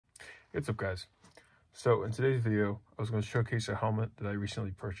What's up, guys? So in today's video, I was going to showcase a helmet that I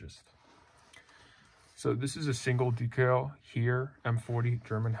recently purchased. So this is a single decal here, M40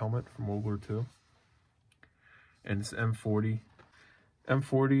 German helmet from World War II. And it's M40.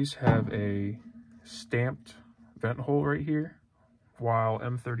 M40s have a stamped vent hole right here, while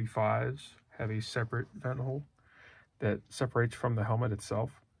M35s have a separate vent hole that separates from the helmet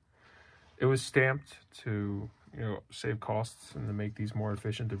itself. It was stamped to, save costs and to make these more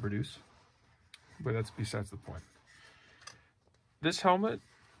efficient to produce. But that's besides the point. This helmet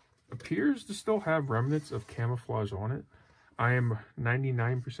appears to still have remnants of camouflage on it. I am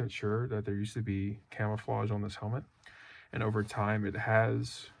 99% sure that there used to be camouflage on this helmet, and over time it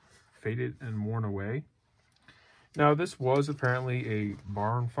has faded and worn away. Now, this was apparently a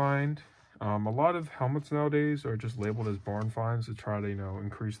barn find. A lot of helmets nowadays are just labeled as barn finds to try to,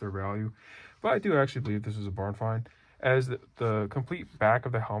 increase their value. But I do actually believe this is a barn find, as the complete back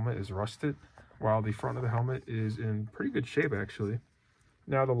of the helmet is rusted, while the front of the helmet is in pretty good shape, actually.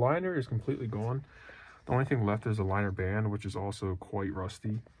 Now, the liner is completely gone. The only thing left is a liner band, which is also quite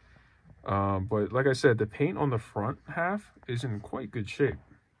rusty. But like I said, the paint on the front half is in quite good shape.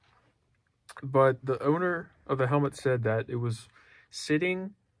 But the owner of the helmet said that it was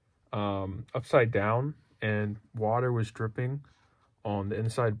sitting upside down and water was dripping on the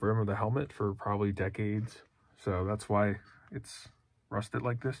inside brim of the helmet for probably decades. So that's why it's rusted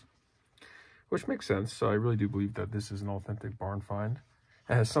like this, which makes sense. So I really do believe that this is an authentic barn find,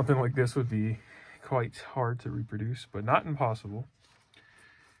 as something like this would be quite hard to reproduce, but not impossible.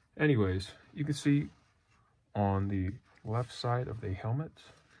 Anyways, you can see on the left side of the helmet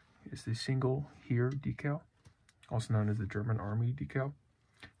is the single here decal, also known as the German Army decal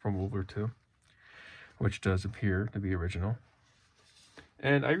from World War II, which does appear to be original.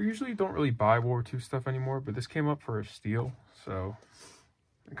 And I usually don't really buy World War II stuff anymore, but this came up for a steal, so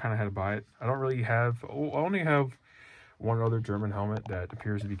I kind of had to buy it. I only have one other German helmet that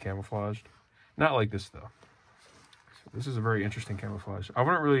appears to be camouflaged. Not like this, though. So this is a very interesting camouflage. I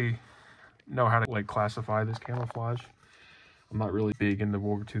wouldn't really know how to classify this camouflage. I'm not really big into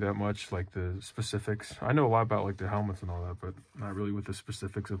World War II that much, like the specifics. I know a lot about the helmets and all that, but not really with the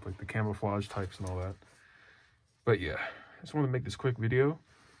specifics of the camouflage types and all that. But yeah, I just wanted to make this quick video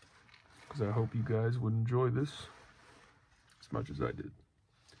because I hope you guys would enjoy this as much as I did.